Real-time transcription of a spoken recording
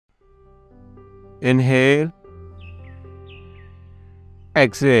Inhale,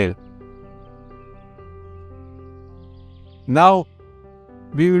 exhale. Now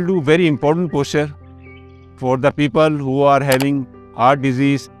we will do very important posture for the people who are having heart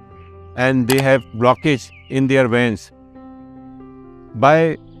disease and they have blockage in their veins.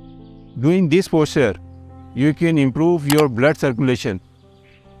 By doing this posture, you can improve your blood circulation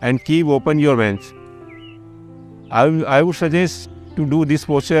and keep open your veins. I would suggest to do this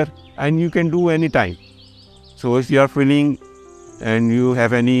posture, and you can do any time. So if you are feeling and you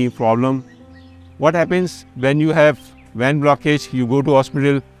have any problem, what happens when you have vein blockage? You go to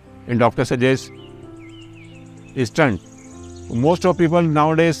hospital and doctor suggests stent. Most of people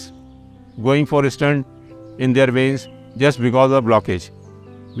nowadays going for stent in their veins just because of blockage,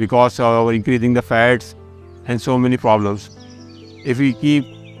 because of increasing the fats and so many problems. If we keep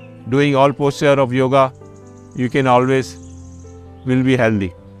doing all posture of yoga, you can always will be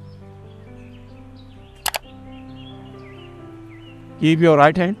healthy. Keep your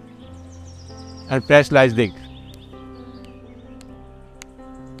right hand and press like this.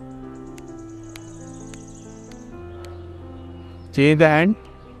 Change the hand.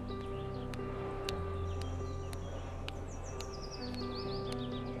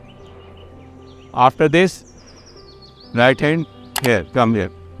 After this, right hand here, come here.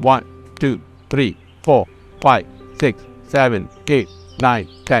 1, 2, 3, 4, 5, 6, 7, 8, 9,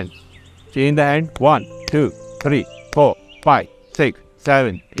 10. Change the hand. 1, 2, 3, 4, 5, 6,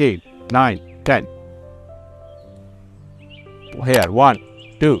 7, 8, 9, 10. Here, 1,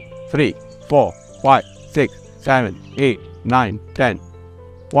 2, 3, 4, 5, 6, 7, 8, 9, 10.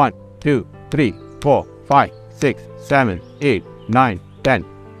 1, 2, 3, 4, 5, 6, 7, 8, 9, 10.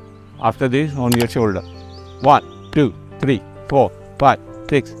 After this, on your shoulder. 1, 2, 3, 4, 5,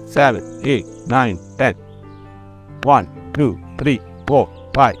 6, 7, 8, 9, 10. 1, 2, 3,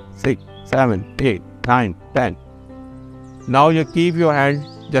 4, 5, 6, 7, 8, 9, 10. Now you keep your hand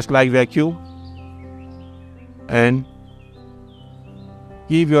just like vacuum and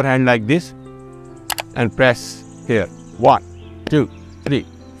keep your hand like this and press here. 1, 2, 3,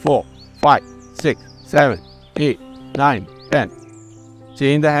 4, 5, 6, 7, 8, 9, 10.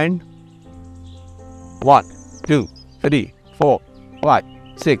 Change the hand. 1, 2, 3, 4, 5,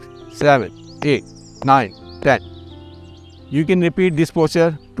 6, 7, 8, 9, 10. You can repeat this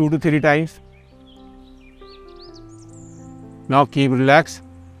posture 2 to 3 times. Now keep relaxed.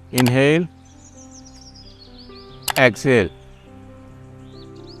 Inhale, exhale.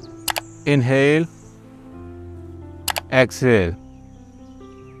 Inhale, exhale.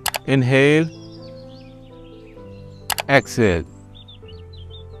 Inhale, exhale.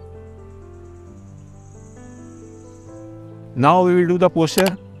 Now we will do the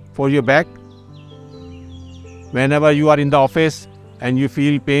posture for your back. Whenever you are in the office and you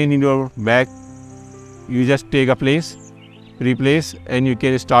feel pain in your back, you just take a place, replace, and you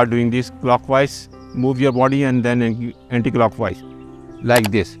can start doing this clockwise. Move your body and then anti-clockwise, like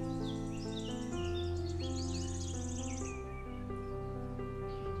this.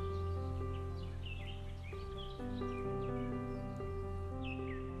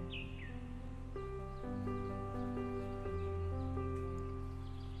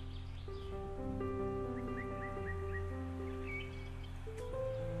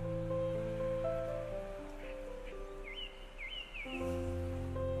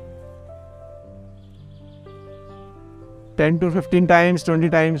 Ten to 15 times, 20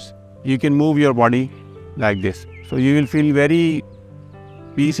 times, you can move your body like this. So you will feel very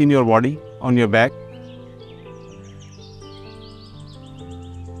peace in your body, on your back.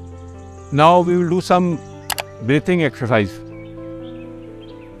 Now we will do some breathing exercise.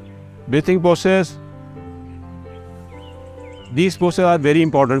 Breathing postures. These postures are very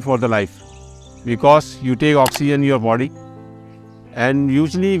important for the life because you take oxygen in your body, and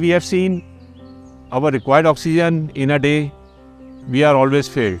usually we have seen our required oxygen in a day, we are always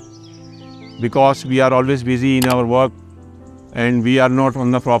failed because we are always busy in our work and we are not on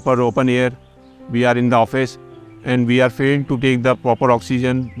the proper open air. We are in the office and we are failed to take the proper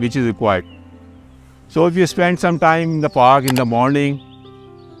oxygen which is required. So if you spend some time in the park in the morning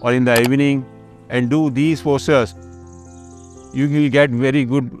or in the evening and do these postures, you will get very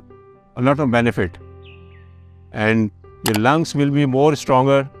good, a lot of benefit, and your lungs will be more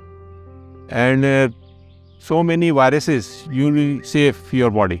stronger, and so many viruses you will save your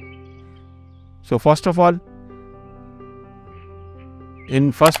body. So first of all,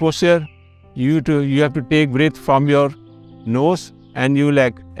 in first posture, you have to take breath from your nose, and you will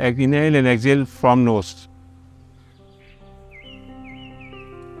inhale and exhale from nose.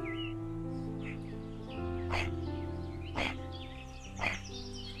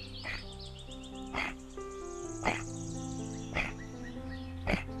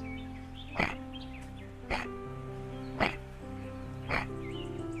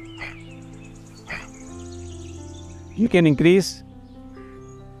 You can increase,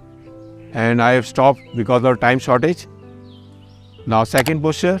 and I have stopped because of time shortage. Now second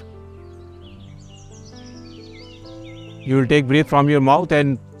posture, you will take breath from your mouth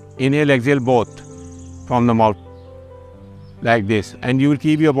and inhale, exhale both from the mouth like this, and you will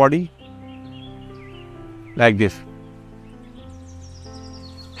keep your body like this.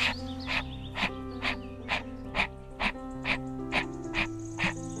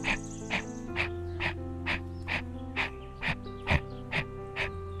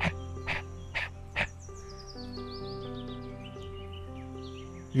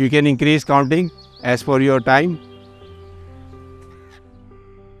 You can increase counting as per your time.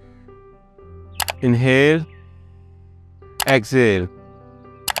 Inhale, exhale,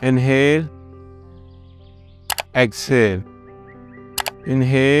 inhale, exhale,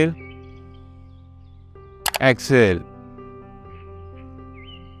 inhale, exhale.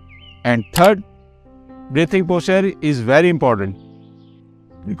 And third breathing posture is very important,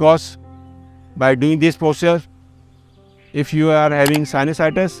 because by doing this posture, if you are having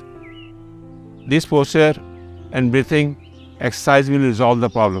sinusitis, this posture and breathing exercise will resolve the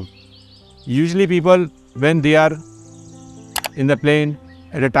problem. Usually people, when they are in the plane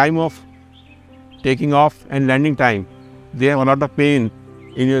at a time of taking off and landing time, they have a lot of pain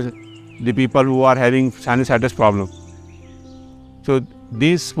in the people who are having sinusitis problem. So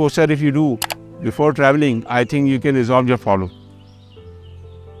this posture, if you do before traveling, I think you can resolve your problem.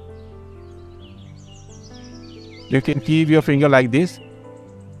 You can keep your finger like this.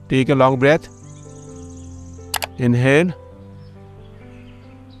 Take a long breath. Inhale,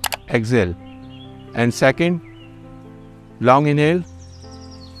 exhale. And second, long inhale.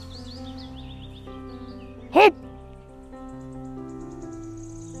 Hop.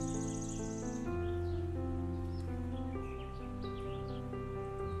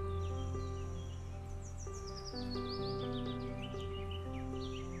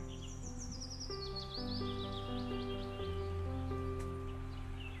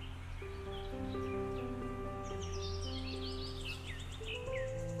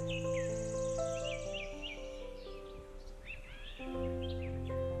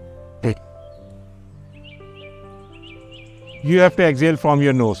 You have to exhale from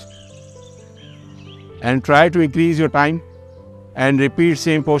your nose and try to increase your time and repeat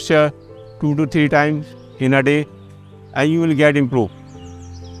same posture 2 to 3 times in a day, and you will get improved.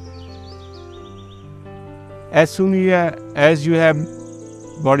 As soon as you have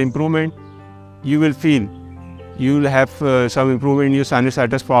got improvement, you will feel you will have some improvement in your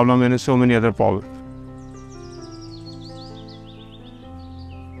sinusitis problem and so many other problems.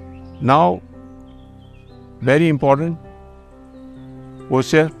 Now, very important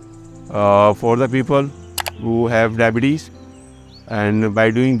posture for the people who have diabetes, and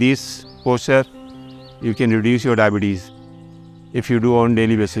by doing this posture you can reduce your diabetes if you do on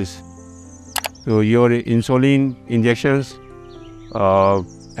daily basis. So your insulin injections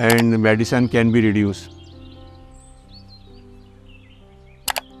and medicine can be reduced.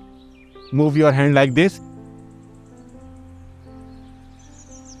 Move your hand like this.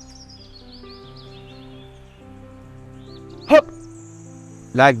 Hup.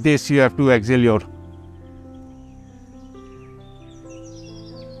 Like this you have to exhale your.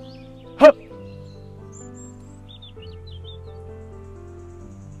 Hup.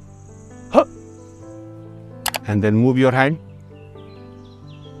 Hup. And then move your hand.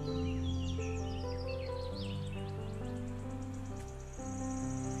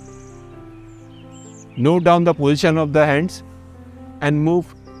 Note down the position of the hands and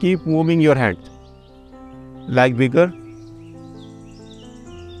keep moving your hands like bigger.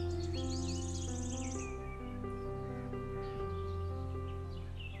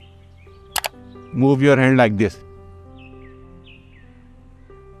 Move your hand like this.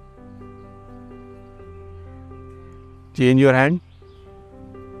 Change your hand.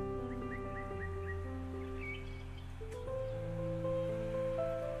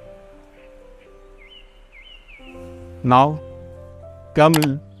 Now,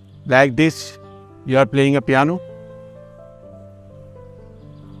 come like this. You are playing a piano.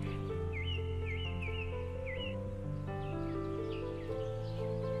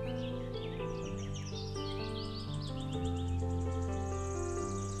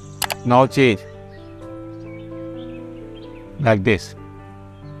 Now change like this.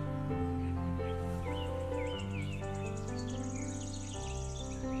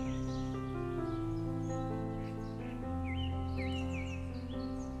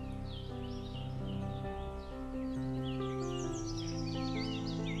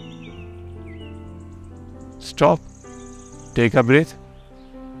 Stop. Take a breath.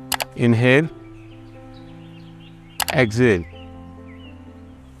 Inhale. exhale,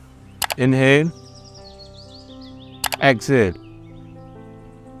 inhale, exhale,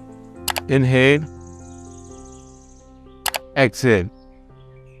 inhale, exhale.